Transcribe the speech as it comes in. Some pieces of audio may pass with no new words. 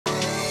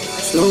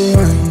Slow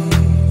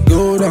wine,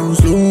 go down,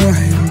 slow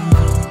wine.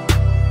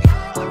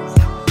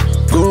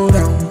 Go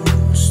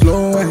down,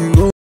 slow wine,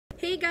 go.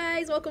 Hey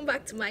guys, welcome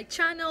back to my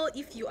channel.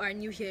 If you are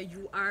new here,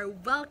 you are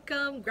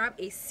welcome. Grab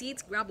a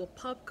seat, grab a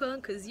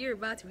popcorn, because you're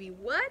about to be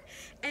what?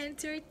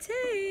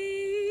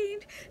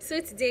 Entertained. So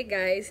today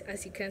guys,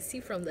 as you can see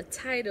from the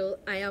title,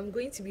 I am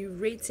going to be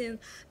rating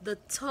the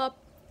top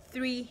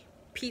 3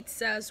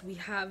 pizzas we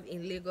have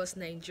in Lagos,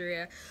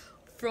 Nigeria.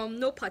 From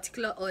no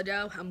particular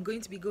order, I'm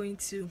going to be going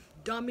to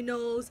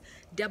Domino's,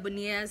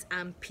 Debonairs,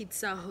 and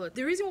Pizza Hut.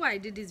 The reason why I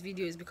did this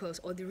video is because,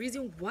 or the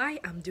reason why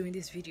I'm doing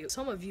this video,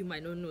 some of you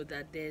might not know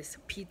that there's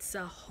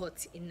Pizza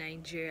Hut in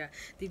Nigeria.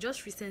 They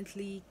just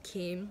recently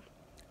came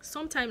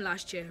sometime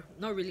last year,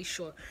 not really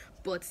sure,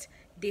 but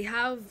they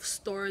have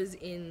stores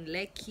in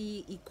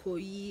Lekki,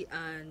 Ikoyi,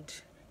 and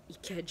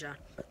Ikeja.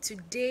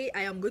 Today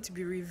I am going to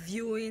be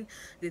reviewing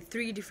the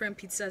 3 different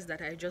pizzas that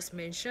I just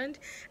mentioned,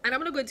 and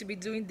I'm not going to be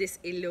doing this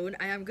alone.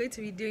 I am going to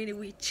be doing it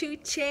with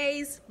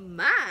CHUCHE'S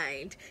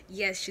Mind.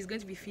 Yes, she's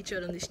going to be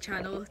featured on this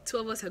channel. 2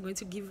 of us are going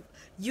to give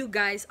you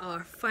guys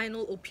our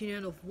final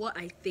opinion of what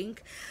I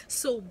think.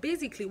 So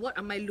basically, what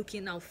am I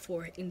looking out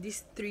for in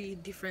these 3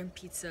 different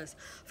pizzas?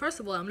 First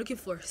of all, I'm looking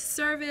for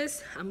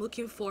service, I'm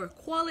looking for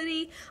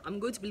quality, I'm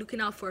going to be looking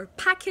out for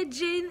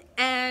packaging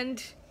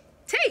and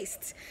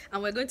taste,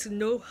 and we're going to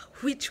know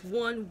which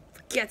one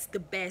gets the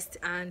best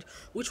and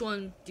which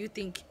one do you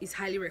think is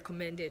highly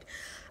recommended.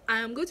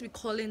 I am going to be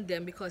calling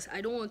them because I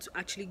don't want to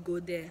actually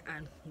go there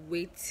and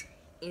wait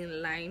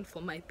in line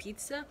for my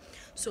pizza,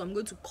 so I'm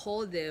going to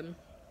call them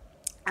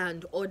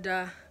and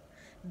order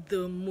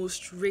the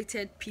most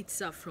rated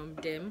pizza from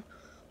them.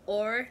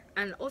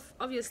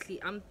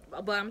 Obviously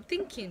I'm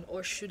thinking,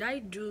 or should I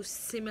do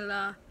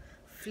similar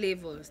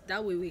flavors?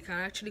 That way we can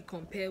actually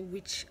compare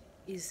which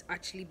is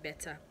actually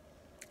better.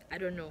 I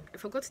don't know. I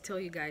forgot to tell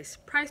you guys,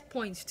 price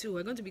points too.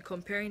 We're going to be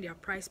comparing their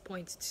price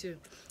points too.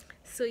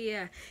 So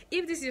yeah,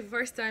 if this is your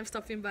first time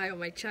stopping by on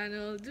my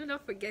channel, do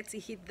not forget to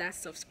hit that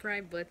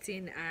subscribe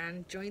button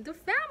and join the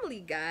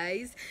family,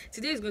 guys.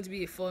 Today is going to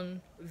be a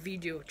fun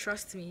video.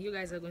 Trust me, you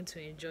guys are going to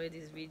enjoy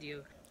this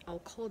video. I'll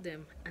call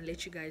them and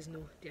let you guys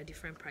know their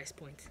different price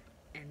points,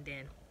 and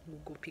then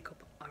we'll go pick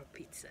up our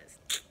pizzas.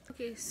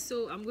 Okay,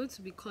 so I'm going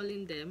to be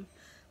calling them.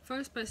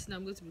 First person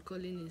I'm going to be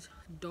calling is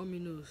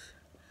Domino's.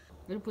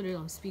 I'm going to put it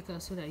on speaker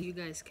so that you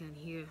guys can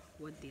hear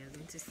what they are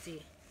going to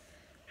say.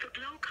 The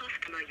Glow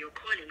customer you're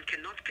calling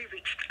cannot be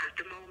reached at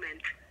the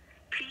moment.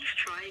 Please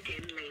try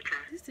again later.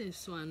 This thing is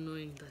so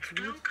annoying that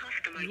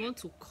you want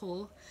to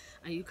call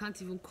and you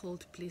can't even call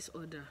to place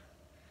order.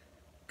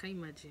 Can you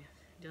imagine?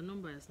 Their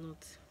number is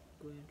not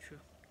going through.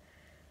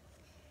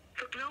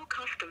 The Glow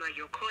customer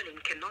you're calling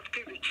cannot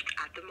be reached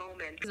at the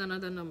moment. There's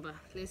another number.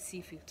 Let's see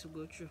if it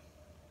will go through.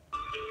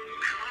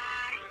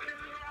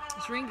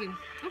 It's ringing.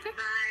 Okay.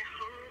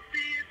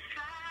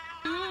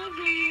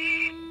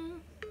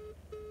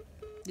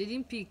 They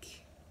didn't pick.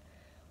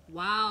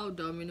 Wow,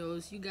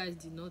 Domino's, you guys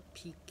did not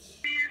pick.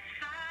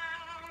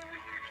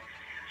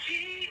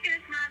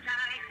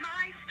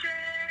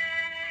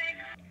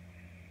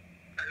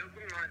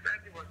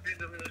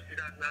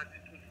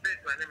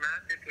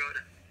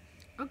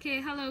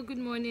 Okay, hello, good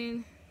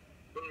morning.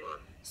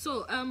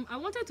 So I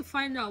wanted to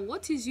find out,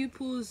 what is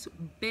YouTube's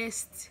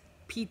best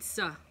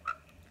pizza?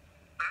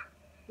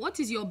 What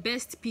is your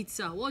best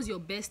pizza? What's your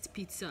best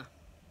pizza?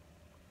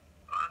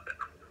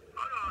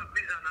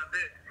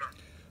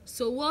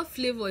 So what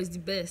flavor is the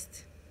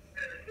best?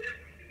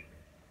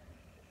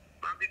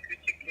 Barbecue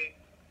chicken.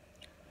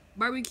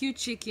 Barbecue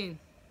chicken.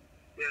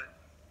 Yeah.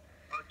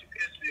 Or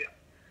chicken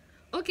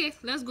suya. Okay,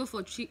 let's go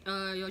for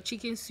your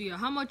chicken suya.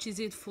 How much is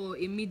it for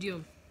a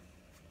medium?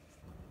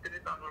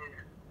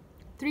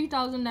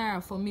 3,000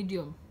 naira for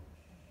medium.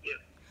 Yeah.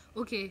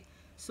 Okay,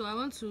 so I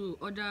want to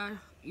order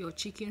your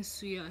chicken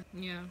suya.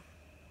 Yeah,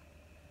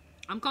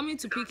 I'm coming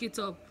to pick it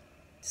up.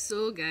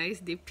 So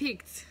guys, they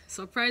picked,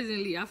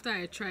 surprisingly, after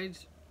I tried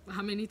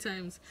how many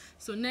times.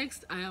 So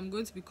next I am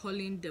going to be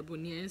calling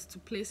Debonairs to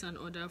place an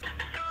order.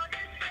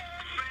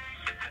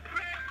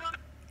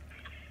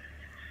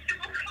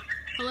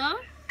 Hello?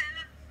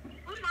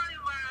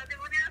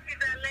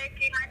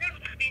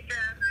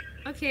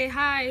 Okay,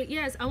 hi.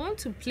 Yes, I want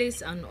to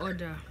place an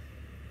order.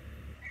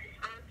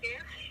 Okay.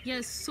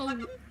 Yes, so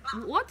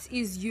what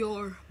is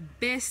your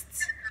best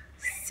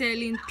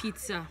selling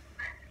pizza?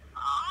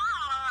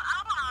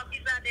 Our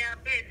pizza, they are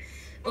best.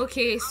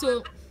 Okay,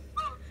 so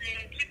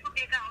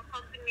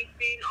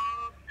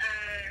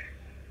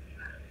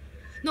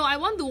no, I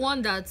want the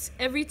one that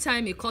every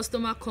time a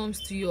customer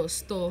comes to your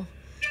store,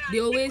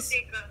 they always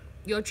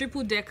your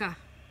triple decker.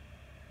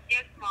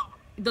 Yes, ma'am.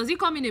 Does it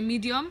come in a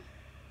medium?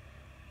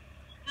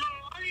 No,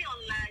 only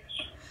on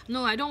large.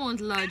 No, I don't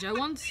want large.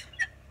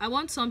 I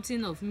want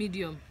something of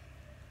medium.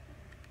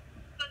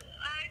 So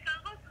I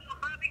can go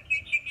to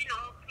barbecue chicken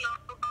or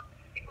club.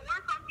 If you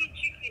want something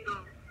chicken,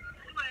 or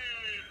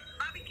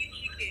barbecue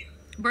chicken.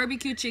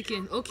 Barbecue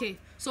chicken. Okay.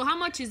 So how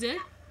much is it?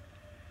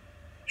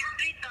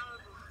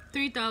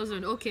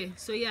 3,000. 3,000. Okay.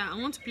 So yeah, I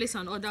want to place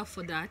an order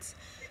for that.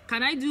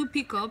 Can I do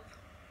pickup?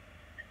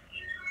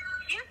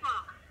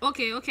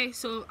 Okay,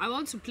 so I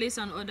want to place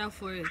an order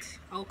for it.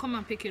 I'll come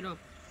and pick it up.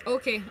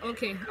 Okay,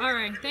 all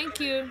right, thank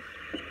you.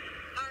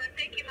 Alright,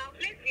 thank you. I'll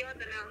place the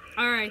order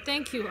now. All right,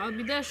 thank you. I'll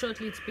be there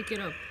shortly to pick it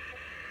up.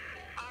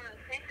 Alright,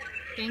 thank you.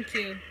 Thank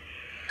you.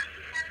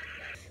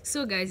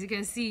 So guys, you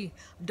can see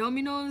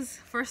Domino's,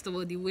 first of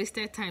all, they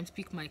wasted time to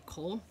pick my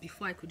call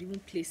before I could even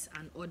place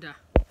an order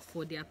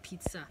for their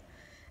pizza.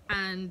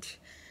 And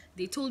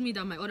they told me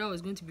that my order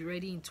was going to be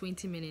ready in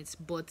 20 minutes,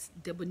 but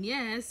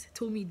Debonairs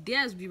told me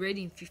theirs will be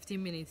ready in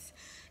 15 minutes.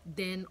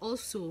 Then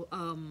also,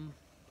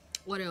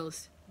 what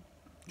else?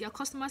 Their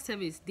customer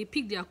service, they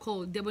picked their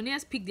call.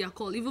 Debonairs picked their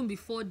call even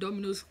before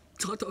Domino's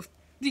thought of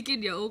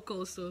picking their own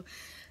call. So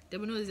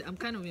Domino's, I'm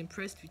kind of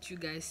impressed with you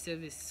guys'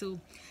 service. So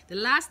the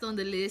last on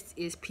the list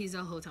is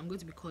Pizza Hut. I'm going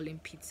to be calling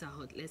Pizza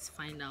Hut. Let's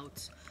find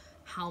out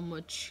how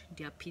much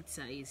their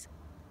pizza is.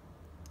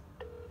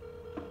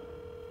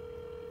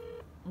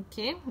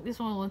 Okay, this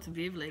one wants to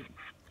behave like...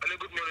 Hello,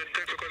 good morning.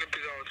 Thanks for calling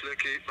Pizza Hut.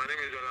 Okay, my name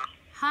is Ola.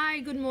 Hi,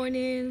 good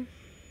morning.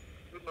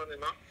 Good morning,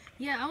 ma'am.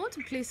 Yeah, I want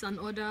to place an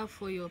order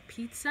for your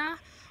pizza,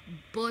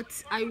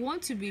 but I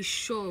want to be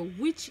sure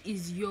which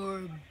is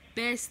your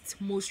best,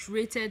 most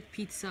rated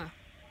pizza.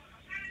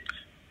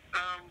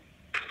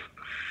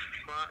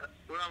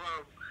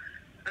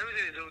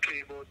 Everything is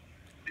okay, but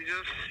do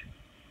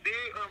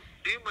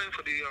you mind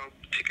for the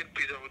chicken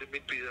pizza or the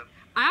meat pizza?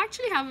 I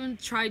actually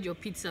haven't tried your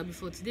pizza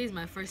before. Today is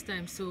my first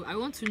time, so I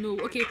want to know.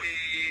 Okay.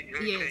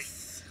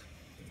 Yes.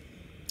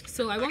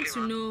 So I want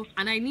to know,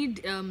 and I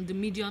need the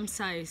medium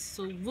size.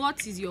 So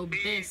what is your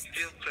best?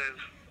 Medium size.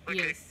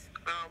 Okay. Yes.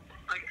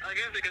 I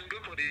guess they can go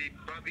for the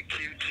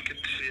barbecue chicken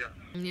pizza.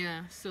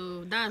 Yeah.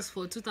 So that's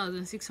for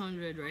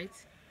 2,600, right?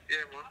 Yeah,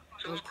 man.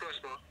 So Okay. cross,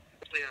 man.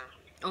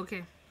 Yeah.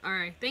 Okay. All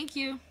right. Thank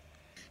you.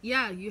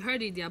 Yeah, you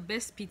heard it. Their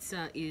best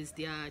pizza is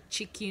their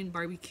chicken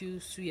barbecue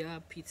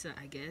suya pizza,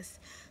 I guess.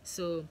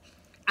 So,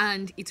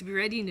 and it will be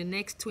ready in the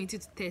next 20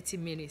 to 30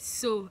 minutes.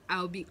 So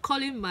I'll be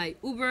calling my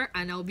Uber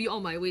and I'll be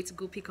on my way to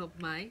go pick up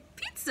my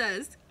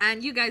pizzas.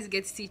 And you guys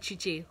get to see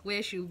Chuche,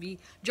 where she'll be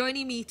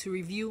joining me to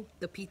review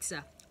the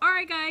pizza. All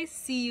right, guys.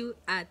 See you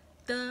at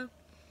the...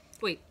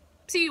 Wait.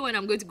 See you when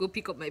I'm going to go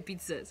pick up my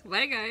pizzas.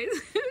 Bye, guys.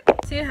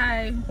 Say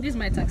hi. This is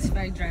my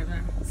Taxify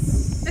driver.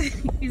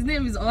 His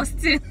name is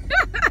Austin.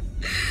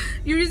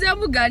 You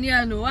resemble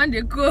Ghanaian, one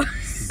day go.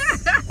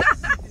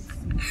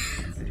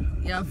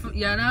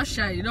 You're now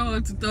shy, you don't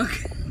want to talk.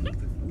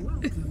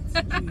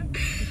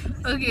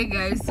 Okay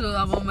guys, so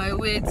I'm on my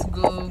way to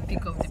go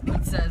pick up the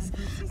pizzas.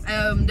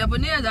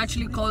 Debonair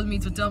actually called me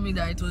to tell me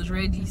that it was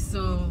ready,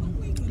 so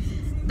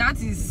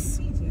that is,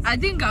 I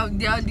think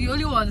they are the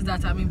only ones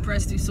that I'm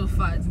impressed with so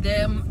far,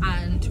 them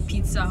and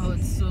Pizza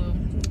Hut. So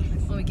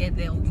when we get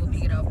there, we'll go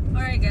pick it up.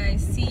 Alright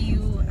guys, see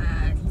you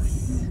at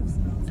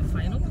the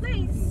final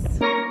place.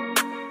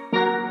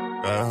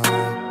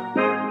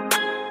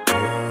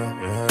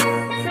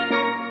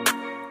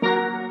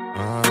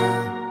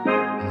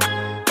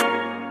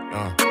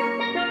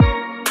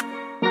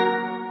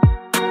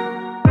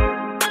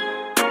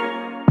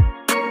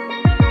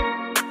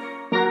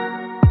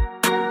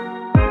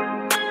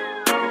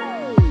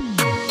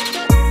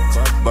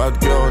 Bad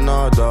girl,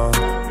 nada.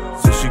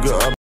 So she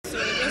got up. So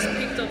I just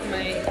picked up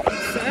my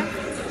pizza.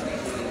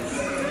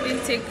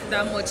 Didn't take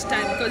that much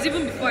time because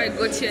even before I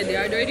got here, they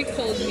had already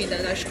called me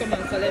that I should come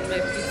and collect my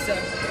pizza.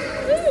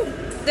 Woo!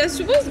 There's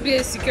supposed to be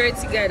a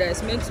security guy that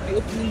is meant to be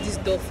opening this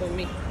door for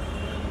me.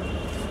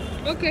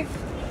 Okay.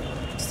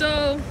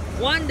 So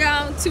 1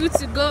 down, 2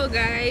 to go,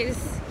 guys.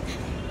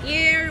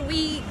 Here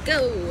we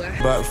go.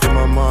 Back from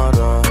my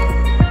mother.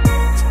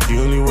 She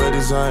only wear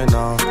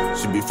designer.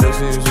 She be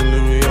flexing in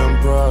Louis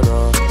and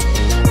Prada.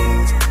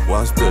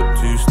 1 step,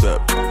 2 step.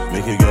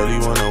 Make a girl you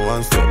wanna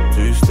 1 step,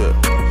 2 step.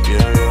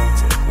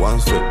 Yeah. 1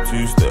 step,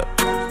 2 step.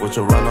 Watch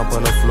her run up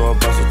on the floor,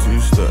 pass a 2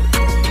 step.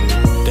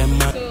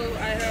 So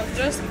I have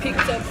just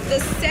picked up the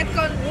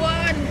second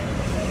one.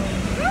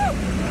 Oh,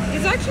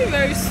 it's actually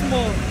very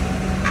small.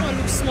 This one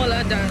looks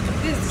smaller than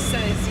this is the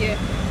size here.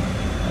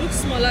 Looks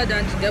smaller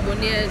than the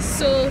Debonairs.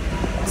 So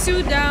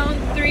 2 down,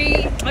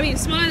 3. I mean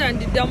smaller than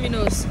the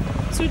Dominos.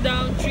 2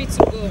 down, 3 to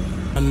go.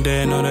 And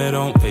they know they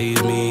don't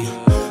faze me.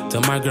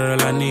 Tell my girl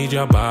I need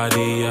your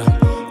body, yeah.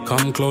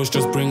 Come close,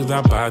 just bring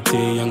that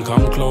body. And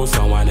come close,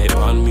 I want it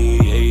on me,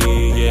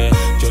 yeah,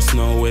 yeah. Just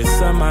know it's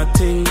my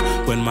thing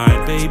when my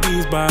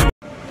baby's by me.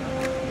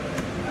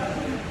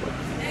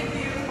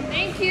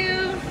 Thank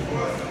you.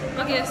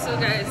 Okay, so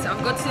guys,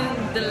 I've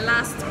gotten the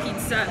last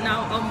pizza.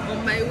 Now I'm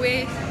on my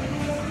way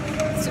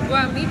to go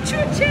and meet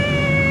Chuche.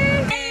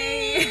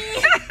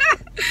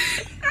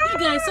 Hey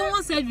guys,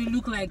 someone said we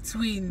look like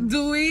twins.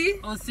 Do we?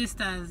 Or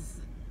sisters.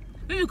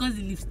 Maybe because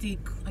the lipstick.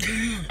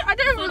 I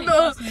don't even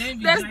know.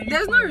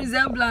 There's no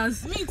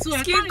resemblance. Me too.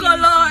 Skin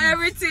color,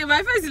 everything.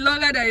 My face is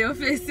longer than your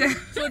face.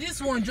 So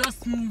this one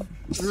just moved.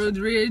 Road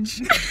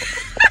rage.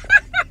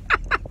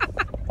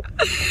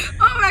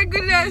 Oh my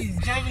goodness. Please,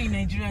 driving in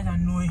Nigeria is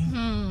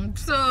annoying.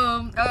 So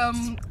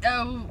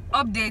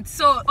update.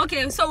 So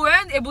okay, so we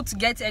weren't able to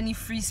get any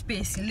free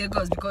space in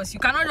Lagos because you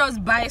cannot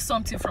just buy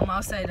something from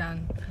outside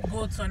and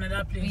Go to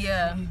another place.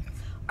 yeah.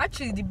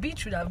 Actually, the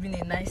beach would have been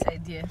a nice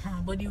idea.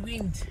 But the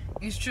wind.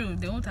 It's true,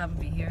 they won't have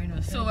been hearing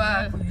us. So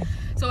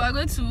we're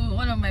going to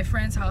one of my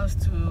friend's house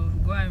to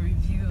go and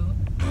review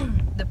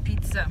the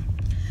pizza.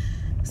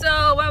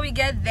 So when we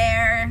get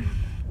there,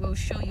 we'll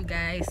show you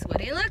guys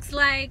what it looks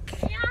like.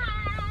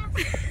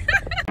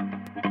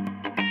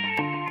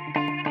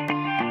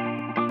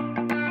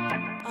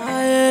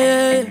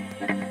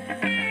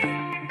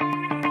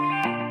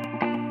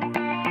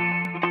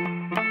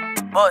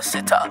 Bust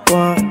it up,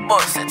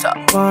 bust it up,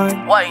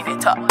 wind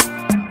it up,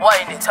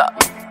 wind it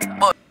up.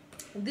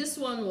 This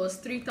one was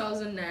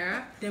 3,000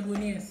 naira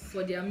Debonairs.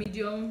 for their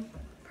medium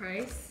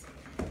price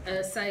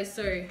size,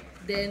 sorry.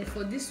 Then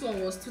for this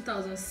one was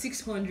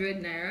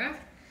 2,600 naira,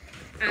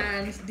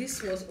 and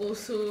this was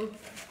also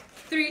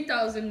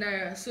 3,000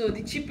 naira. So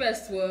the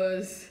cheapest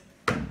was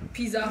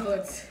Pizza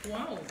Hut.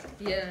 Wow.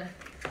 Yeah.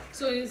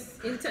 So it's,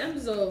 in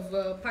terms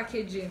of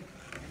packaging,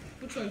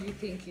 which one do you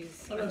think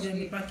is All of them,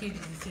 the package is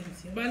the same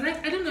thing. But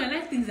I don't know, I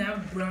like things that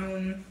have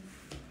brown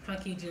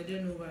package. I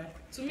don't know why.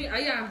 To me,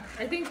 yeah,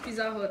 I think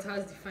Pizza Hut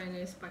has the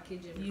finest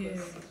packaging because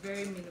Yeah. it's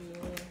very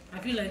minimal. I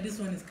feel like this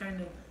one is kind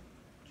of.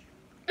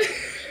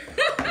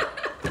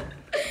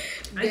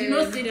 I did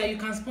not say that you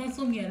can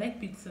sponsor me. I like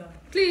pizza.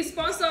 Please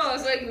sponsor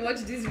us when you watch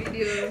this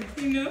video.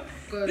 You know,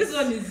 this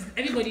one is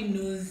everybody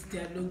knows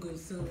their logo,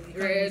 so you can't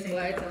Red, say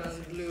white, that.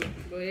 and blue.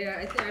 But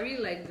yeah, I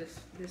really like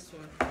this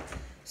one.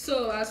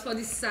 So as for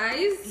the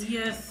size,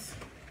 Yes.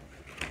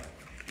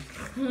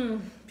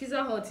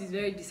 Pizza Hut is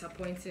very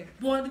disappointing.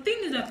 But the thing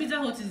is that Pizza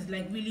Hut is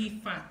like really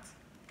fat.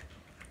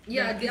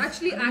 Yeah, Like, they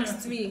actually I don't know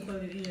asked how me. to call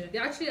it, yeah. They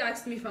actually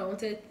asked me if I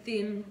wanted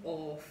thin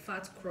or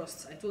fat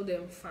crust. I told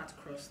them fat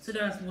crust. So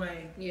that's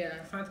why.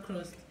 Yeah, Fat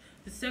crust.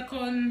 The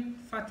second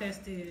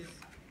fattest is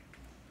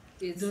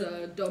it's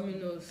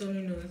Domino's.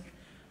 Domino's.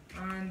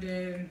 And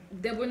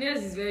Debonairs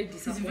is very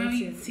disappointing.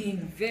 very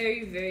thin.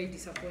 Very, very it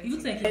disappointing.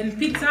 looks like, and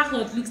Pizza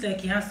Hut looks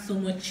like it has so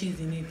much cheese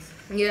in it.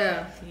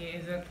 Yeah. Yeah,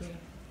 exactly.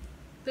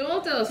 They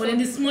won't tell us. But then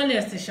the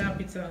smallest is sharp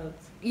Pizza Hut.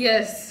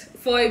 Yes,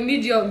 for a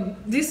medium.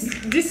 This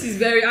is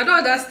very. I don't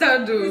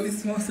understand though. This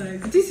is small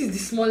size. This is the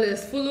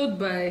smallest, followed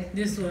by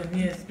This one,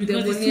 yes,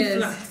 because it's too Debonairs.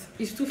 flat.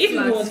 It's too If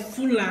flat. it was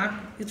fuller,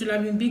 it would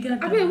have been bigger.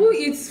 I mean, who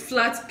eats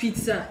flat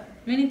pizza?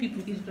 Many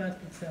people eat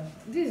flat pizza.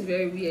 This is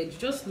very weird. It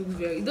just looks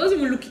very. It doesn't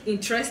even look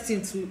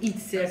interesting to eat.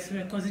 Yes,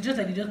 Sef. because it's just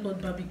like they just put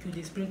barbecue,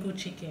 they sprinkle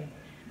chicken,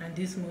 and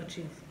this more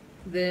cheese.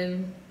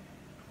 Then,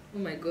 oh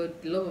my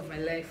god, the love of my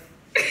life.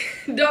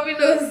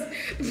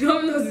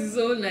 Domino's is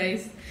so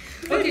nice.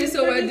 Okay,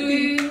 so we're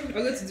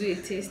going to do a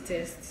taste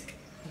test.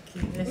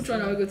 Okay, Which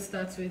one are we going to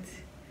start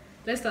with?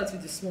 Let's start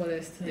with the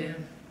smallest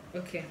then.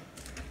 Okay.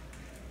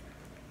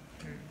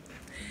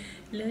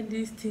 Let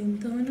this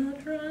thing turn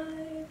out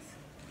right.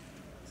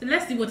 So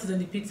let's see what is on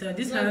the pizza.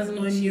 This It's not has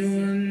even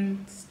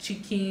onions,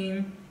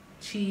 chicken,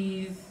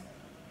 cheese,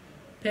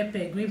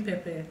 pepper, green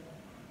pepper.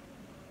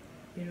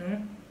 You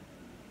know?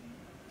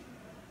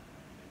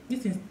 This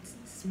thing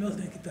smells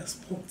like it has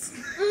spots.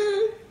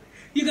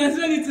 You can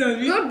smell it,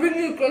 have you? Not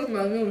bringing it across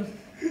my nose.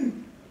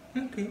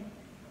 Okay.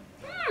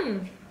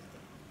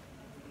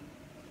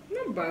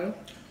 Not bad.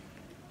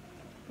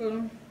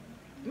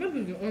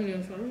 Maybe the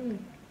onions, I don't know.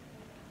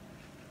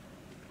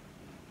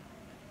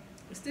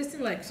 It's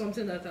tasting like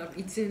something that I've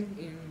eaten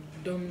in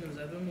Domino's.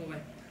 I don't know why.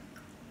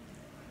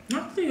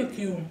 Not too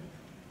cute.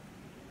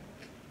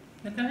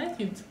 Like I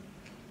like it.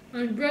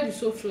 And the bread is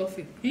so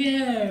fluffy.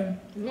 Yeah.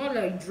 It's not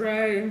like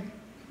dry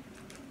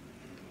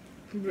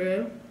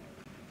bread.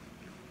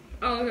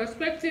 I was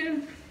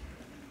expecting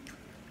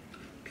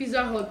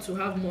Pizza Hut to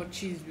have more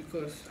cheese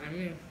because, I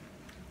mean,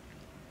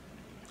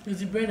 It's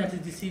the bread that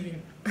is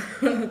deceiving.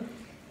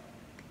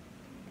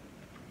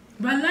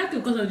 But I like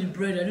it because of the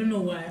bread. I don't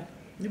know why.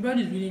 The bread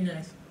is really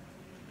nice.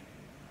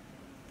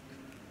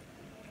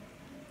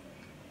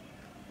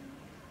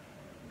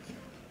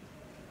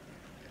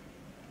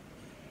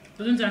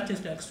 Doesn't that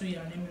taste like suya?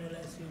 Let me know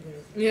like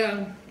suya.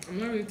 yeah, I'm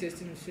not really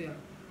tasting the suya.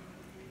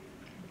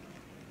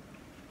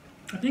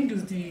 I think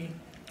it's the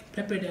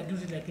pepper that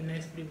gives it like a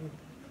nice flavor.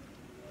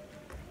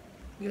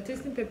 You're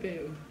tasting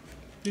pepper.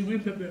 The green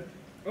pepper.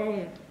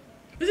 Oh,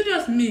 Is it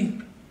just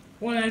me?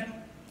 Or like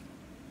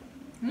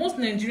most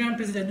Nigerian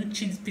places that do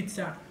cheese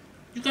pizza,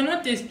 you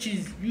cannot taste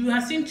cheese. You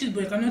have seen cheese,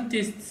 but you cannot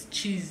taste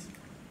cheese.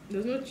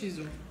 there's no cheese.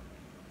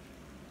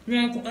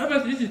 Yeah,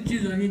 obviously this is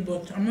cheese on it,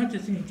 but I'm not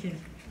tasting the cheese.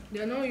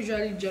 They're not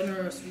usually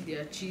generous with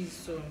their cheese,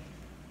 so.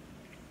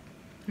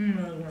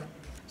 Mm-hmm.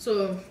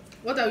 So,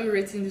 what are we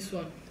rating this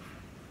one?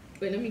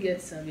 Wait, let me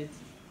get serviette.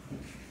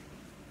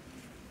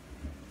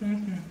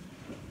 Mm-hmm.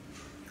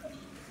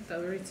 What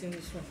are we rating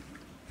this one?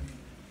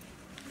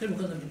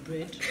 Because of the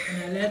bread,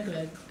 and I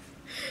like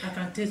I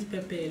can taste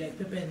pepper, like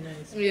pepper is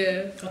nice.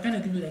 Yeah. So I kind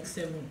of give it like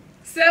 7.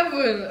 7.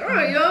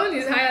 Oh, your own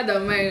is higher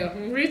than mine.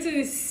 I'm rating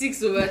it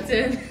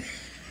 6/10.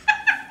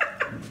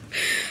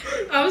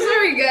 I'm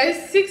sorry,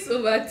 guys.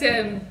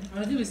 6/10.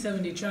 I'll give it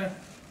 7. They try.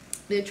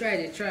 They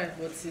try,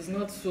 but it's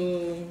not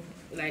so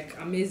like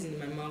amazing in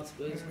my mouth,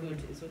 but it's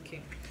good. It's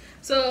okay.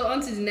 So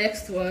on to the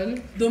next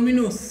one.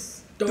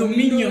 Dominos.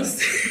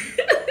 Domino's.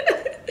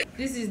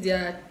 This is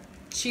their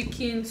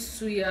chicken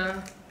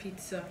suya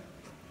pizza.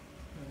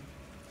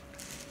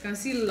 You can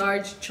see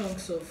large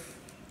chunks of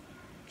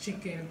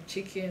Chicken.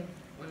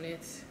 on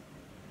it.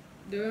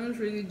 They weren't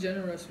really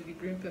generous with the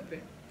green pepper.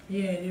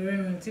 Yeah, they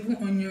weren't. Even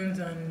onions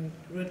and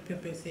red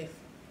pepper safe.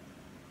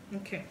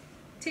 Okay.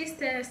 Taste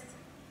test.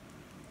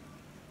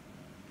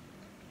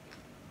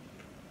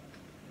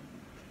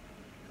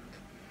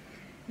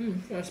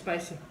 It's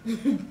spicy.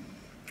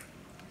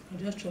 I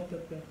just chop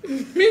pepper.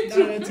 That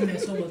red thing I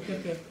saw was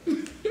pepper.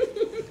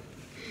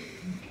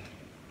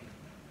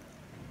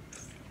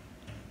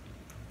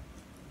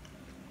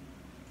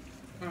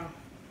 Wow.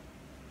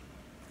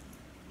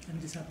 I'm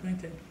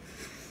disappointed.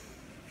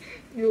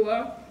 You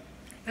are?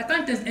 I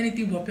can't taste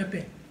anything but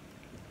pepper.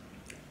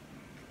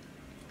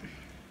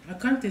 I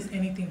can't taste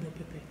anything but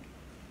pepper.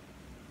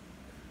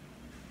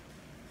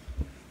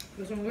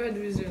 For some weird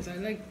reasons, I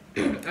like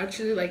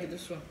actually like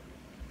this one.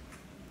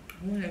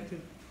 I don't like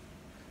it.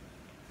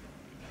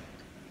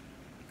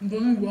 It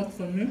doesn't work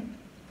for me.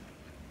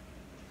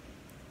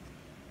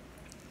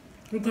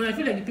 Because I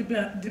feel like the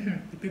pepper,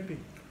 the pepper.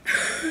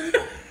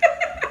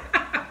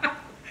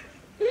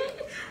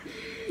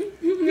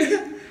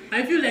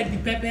 I feel like the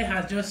pepper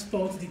has just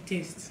spoiled the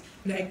taste.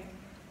 Like,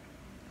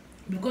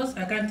 because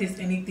I can't taste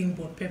anything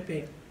but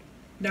pepper,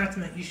 that's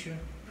my issue.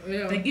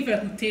 Yeah. Like if I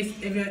could taste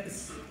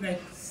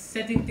like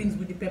certain things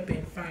with the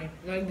pepper, fine.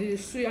 Like the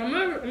suya,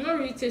 I'm not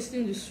really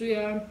tasting the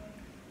suya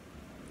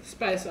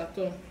spice at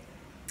all.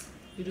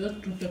 You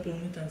just threw pepper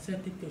on it and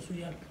set it for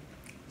suya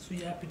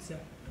pizza.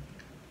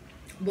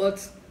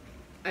 But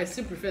I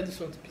still prefer this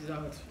one to Pizza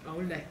Hut. I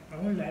won't lie. I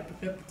won't lie, I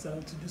prefer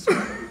pizza to this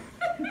one.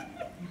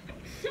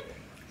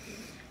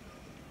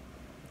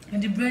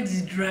 And the bread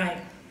is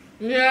dry.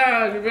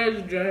 Yeah, the bread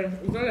is dry.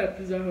 It's not like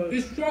Pizza Hut.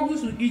 It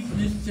struggles to eat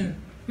this thing.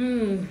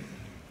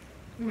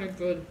 Oh my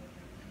god.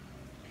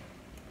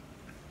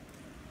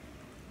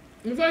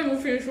 Before you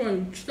finish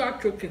one, you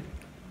start choking.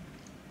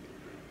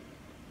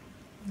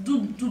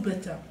 Do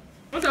better.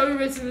 What are we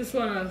rating this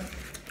one as?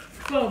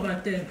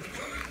 4/10.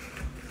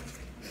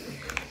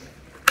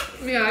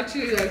 Me, I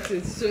actually liked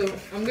it, so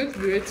I'm going to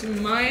be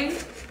rating mine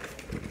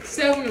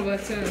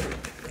 7/10.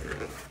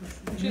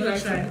 You not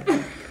try.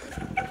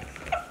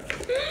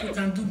 You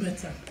can do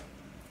better.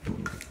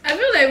 I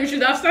feel like we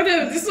should have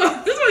started with this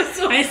one. This one is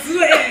so. I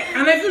swear.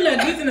 And I feel like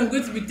the thing I'm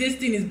going to be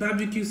tasting is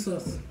barbecue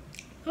sauce.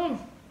 Oh,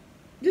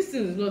 this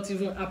thing is not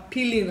even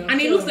appealing. And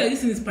it looks like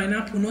this thing is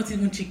pineapple, not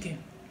even chicken.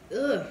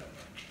 Ugh.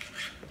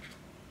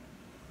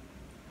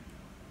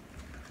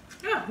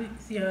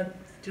 See how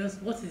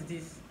just what is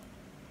this?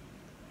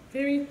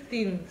 Very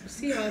thin.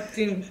 See how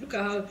thin. Look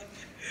at how. In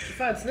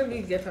fact, let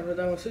me get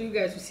another one so you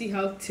guys will see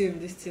how thin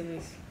this thing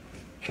is.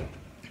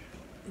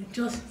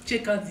 Just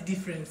check out the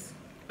difference.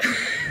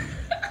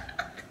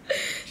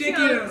 See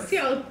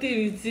how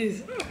thin it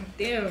is. Oh,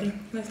 damn. Okay,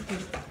 let's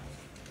taste.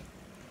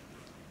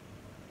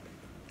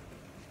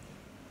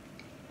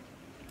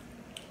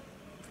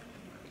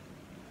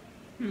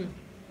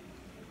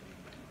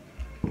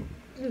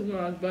 This is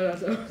not as bad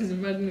as I was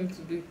imagining it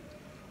to be.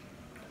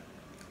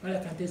 All I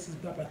can taste is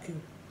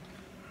barbecue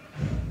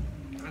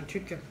And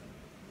chicken.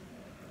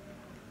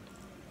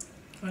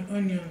 and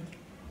onion.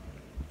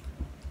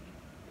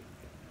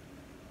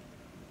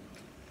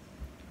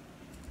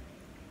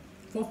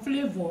 For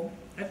flavor,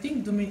 I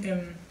think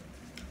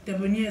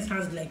Debonairs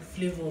has like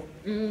flavor.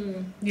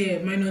 Yeah,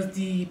 minus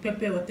the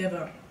pepper,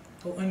 whatever,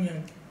 or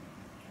onion.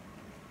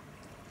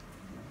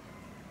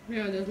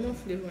 Yeah, there's more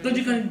flavor. But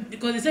you can,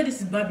 because they said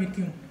this is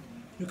barbecue,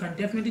 you can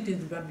definitely taste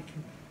the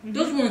barbecue.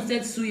 Those ones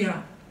said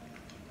suya.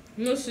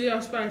 No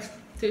soya spice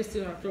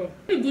tasting at all.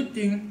 The good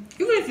thing,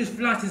 even if it's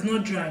flat, it's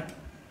not dry.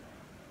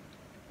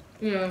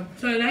 Yeah.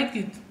 So I like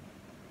it.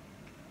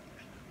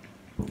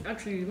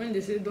 Actually, when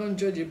they say don't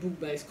judge a book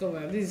by its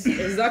cover, this is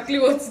exactly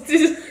what it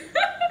is.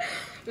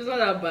 It's not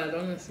that bad,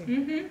 honestly.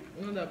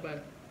 Not that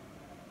bad.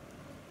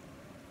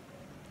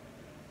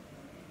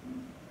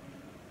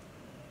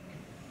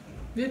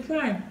 They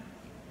try.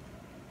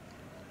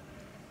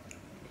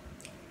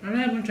 I'm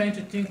not even trying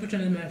to think which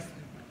one is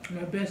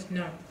my best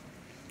now.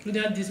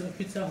 Either this or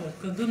Pizza Hut,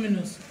 because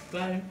Domino's,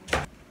 bye.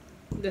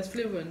 There's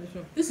flavor in this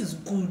one. This is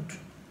good.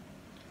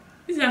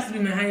 This has to be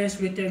my highest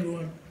rated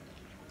one.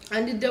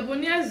 And the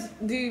Debonairs,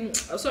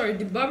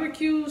 the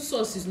barbecue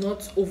sauce is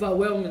not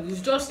overwhelming.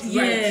 It's just right.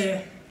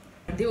 Yeah.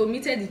 They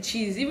omitted the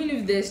cheese. Even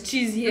if there's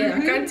cheese here, I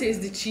can't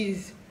taste the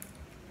cheese.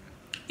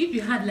 If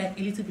you had like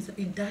a little bit of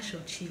a dash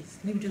of cheese,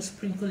 maybe just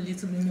sprinkle a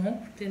little bit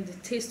more, Then the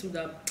taste would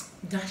have.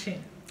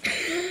 dashing.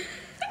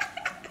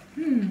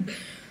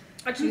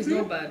 Actually, it's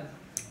not bad.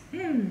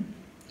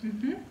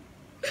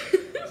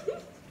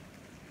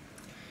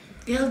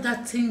 Feel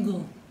that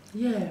tingle.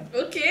 Yeah.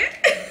 Okay.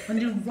 On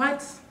the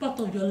right spot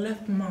of your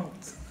left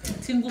mouth.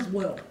 It tingles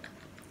well.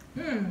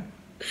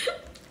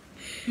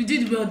 You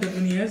did well,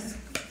 Debonairs.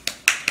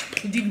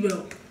 You did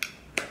well.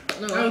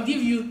 No. I'll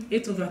give you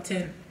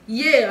 8/10.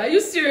 Yeah, are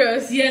you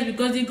serious? Yes,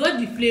 because they got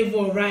the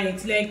flavor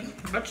right. Like,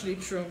 Actually,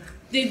 true.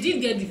 They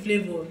did get the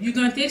flavor. You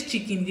can taste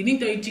chicken. They didn't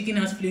tell you chicken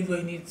has flavor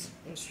in it.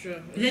 It's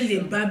true. Then the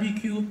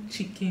barbecue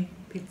chicken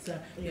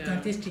pizza. You Yeah.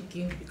 can taste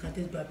chicken, you can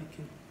taste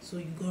barbecue. So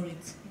you got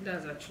it.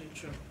 That's actually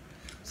true.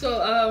 So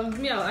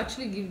me, I'll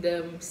actually give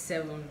them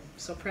 7.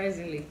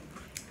 Surprisingly,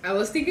 I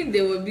was thinking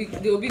they will be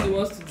the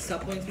ones to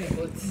disappoint me,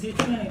 but They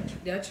tried.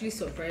 they actually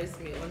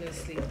surprised me,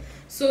 honestly.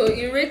 So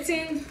in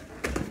rating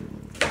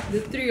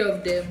the 3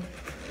 of them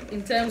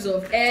in terms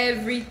of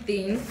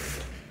everything,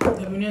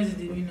 Debonair is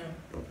the winner.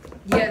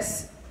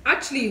 yes,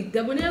 actually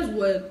Debonairs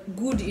were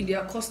good in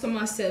their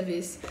customer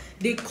service.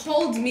 They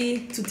called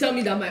me to tell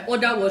me that my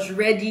order was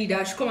ready, that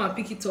I should come and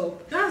pick it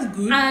up. That's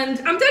good. And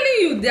I'm telling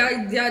you,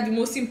 they are the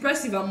most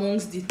impressive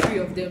amongst the 3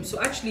 of them.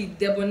 So actually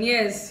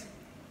Debonairs,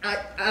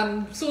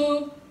 I'm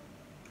so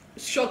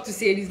shocked to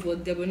say this,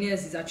 but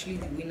Debonairs is actually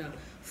the winner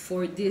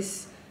for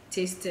this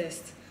taste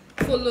test,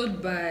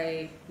 followed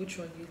by, which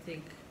one do you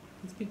think?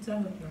 It's Pizza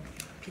Hut now.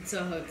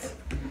 Pizza Hut.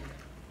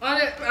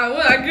 I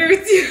won't agree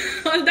with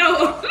you on that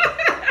one.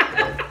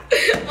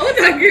 I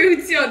won't agree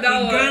with you on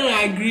that one.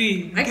 Can't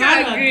agree. I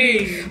can't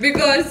agree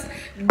because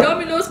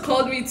Domino's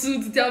called me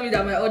too to tell me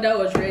that my order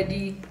was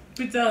ready.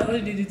 Pizza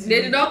Hut did it.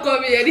 They did not call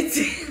me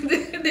anything.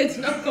 They did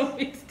not call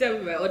me to tell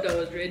me my order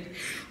was ready.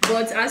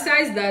 But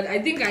aside that, I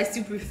think I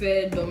still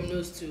prefer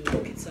Domino's to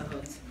Pizza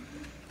Hut.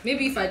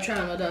 Maybe if I try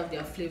another of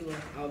their flavor,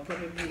 I'll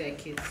probably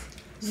like it.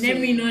 Let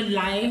me not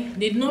lie.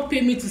 They did not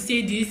pay me to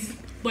say this,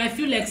 but I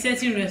feel like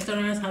certain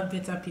restaurants have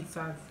better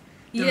pizzas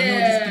than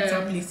all these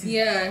pizza places.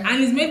 Yeah.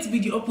 And it's meant to be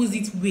the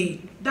opposite way.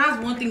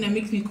 That's one thing that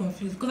makes me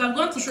confused. Because I've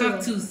gone to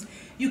Cactus,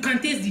 you can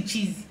taste the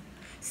cheese.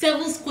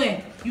 7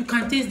 Square, you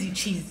can taste the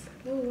cheese.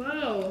 Oh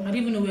wow. I don't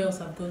even know where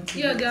else I've gone to.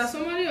 Yeah, there are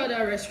so many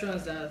other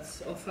restaurants that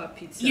offer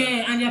pizza.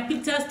 Yeah, and their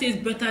pizzas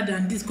taste better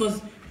than this. Because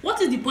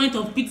what is the point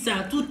of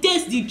pizza? To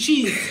taste the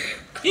cheese.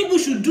 People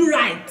should do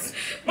right.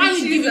 Why are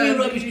you giving me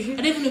rubbish? I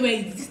don't even know where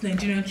is this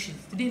Nigerian cheese.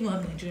 They don't even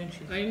have Nigerian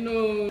cheese. I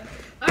know.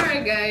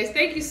 Alright guys,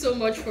 thank you so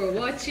much for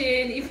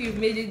watching. If you've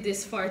made it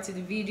this far to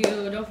the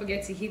video, don't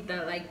forget to hit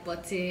that like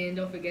button.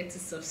 Don't forget to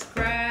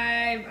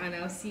subscribe. And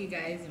I'll see you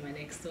guys in my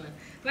next one.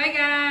 Bye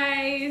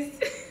guys.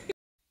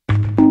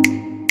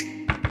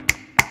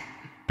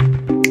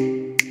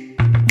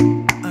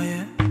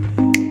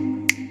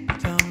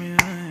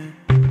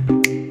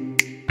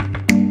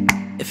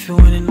 If you're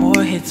winning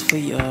more hits for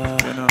ya,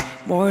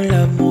 more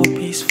love, more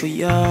peace for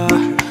ya,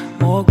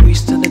 more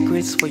grease to the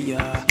grits for ya.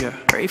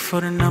 Pray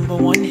for the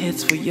 #1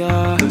 hits for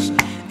ya.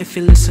 If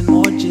you listen,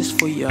 more just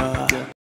for ya.